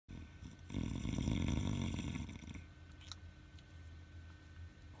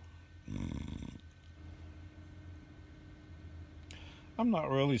I'm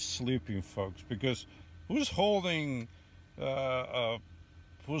not really sleeping, folks, because who's holding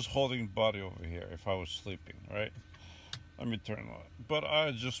who's holding body over here if I was sleeping, right? Let me turn on. But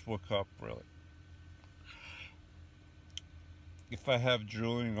I just woke up, really. If I have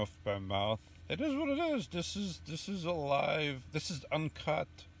drooling off my mouth, it is what it is. This is a live. This is uncut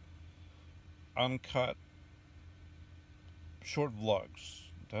short vlogs.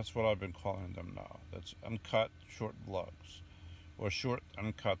 That's what I've been calling them now. That's uncut short vlogs, or short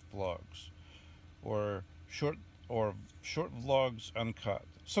uncut vlogs, or short vlogs uncut,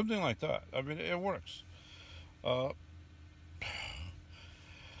 something like that. I mean, it works.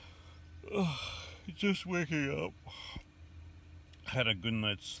 Just waking up. Had a good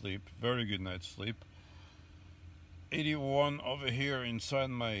night's sleep, very good night's sleep. 81 over here inside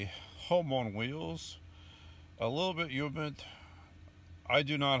my home on wheels. A little bit humid. I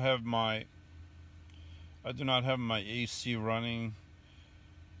do not have my AC running.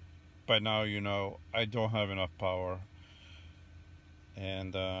 By now, you know, I don't have enough power.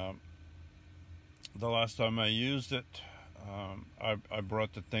 And the last time I used it, I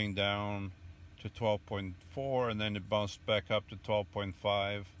brought the thing down to 12.4, and then it bounced back up to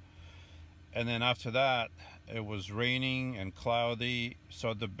 12.5. And then after that, it was raining and cloudy,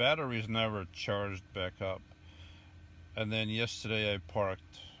 so the batteries never charged back up. And then yesterday I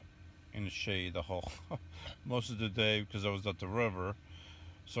parked in the shade the whole most of the day because I was at the river,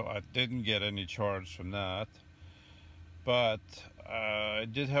 so I didn't get any charge from that. But I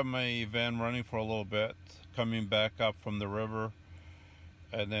did have my van running for a little bit, coming back up from the river,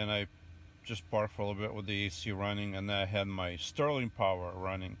 and then I just parked for a little bit with the AC running, and then I had my Sterling power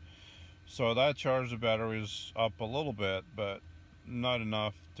running. So that charged the batteries up a little bit, but not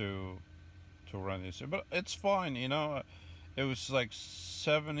enough to run AC. But it's fine, you know. It was like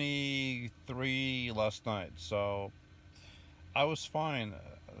 73 last night, so I was fine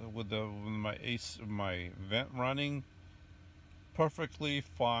with my vent running perfectly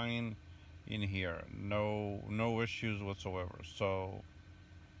fine in here. No issues whatsoever. So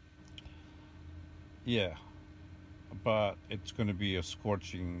yeah, but it's going to be a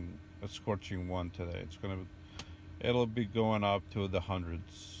scorching one today. It'll be going up to the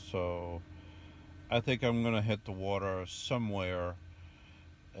hundreds. So I think I'm going to hit the water somewhere,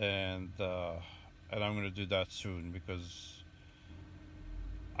 and I'm going to do that soon because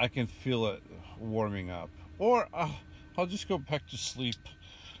I can feel it warming up. Or I'll just go back to sleep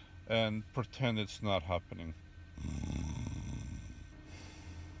and pretend it's not happening.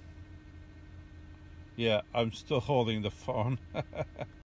 Yeah, I'm still holding the phone.